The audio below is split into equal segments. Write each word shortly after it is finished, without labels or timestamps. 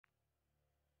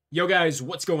Yo guys,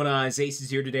 what's going on? Ace is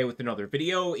here today with another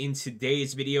video. In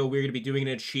today's video, we're going to be doing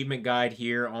an achievement guide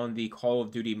here on the Call of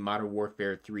Duty Modern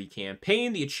Warfare 3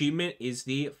 campaign. The achievement is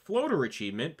the floater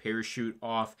achievement, parachute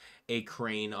off a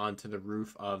crane onto the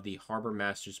roof of the Harbor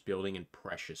Masters building in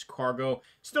Precious Cargo.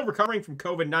 Still recovering from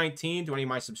COVID-19 to any of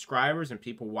my subscribers and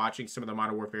people watching some of the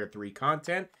Modern Warfare 3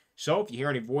 content. So if you hear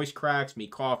any voice cracks, me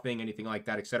coughing, anything like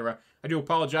that, etc., I do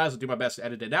apologize. I'll do my best to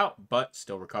edit it out, but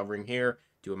still recovering here,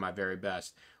 doing my very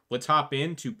best. Let's hop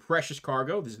into Precious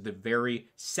Cargo. This is the very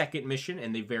second mission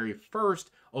and the very first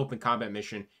open combat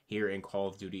mission here in Call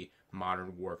of Duty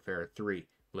Modern Warfare 3.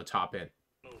 Let's hop in.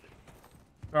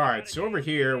 Alright, so over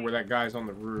here where that guy's on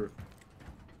the roof,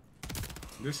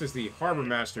 this is the Harbor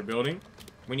Master building.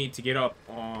 We need to get up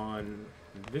on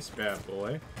this bad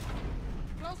boy.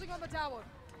 Closing on the tower.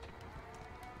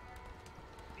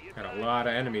 Got a lot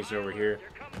of enemies over here.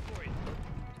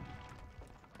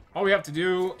 All we have to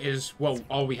do is, well,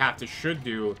 all we should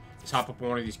do is hop up on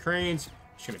one of these cranes,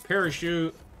 just gonna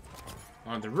parachute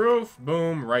on the roof,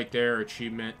 boom, right there,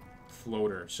 achievement,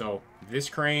 floater. So this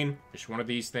crane, just one of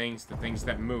these things, the things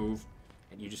that move,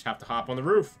 and you just have to hop on the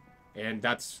roof. And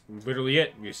that's literally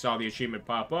it. You saw the achievement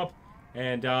pop up,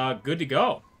 and good to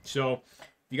go. So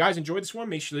if you guys enjoyed this one,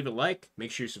 make sure you leave a like,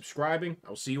 make sure you're subscribing.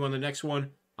 I'll see you on the next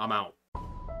one. I'm out.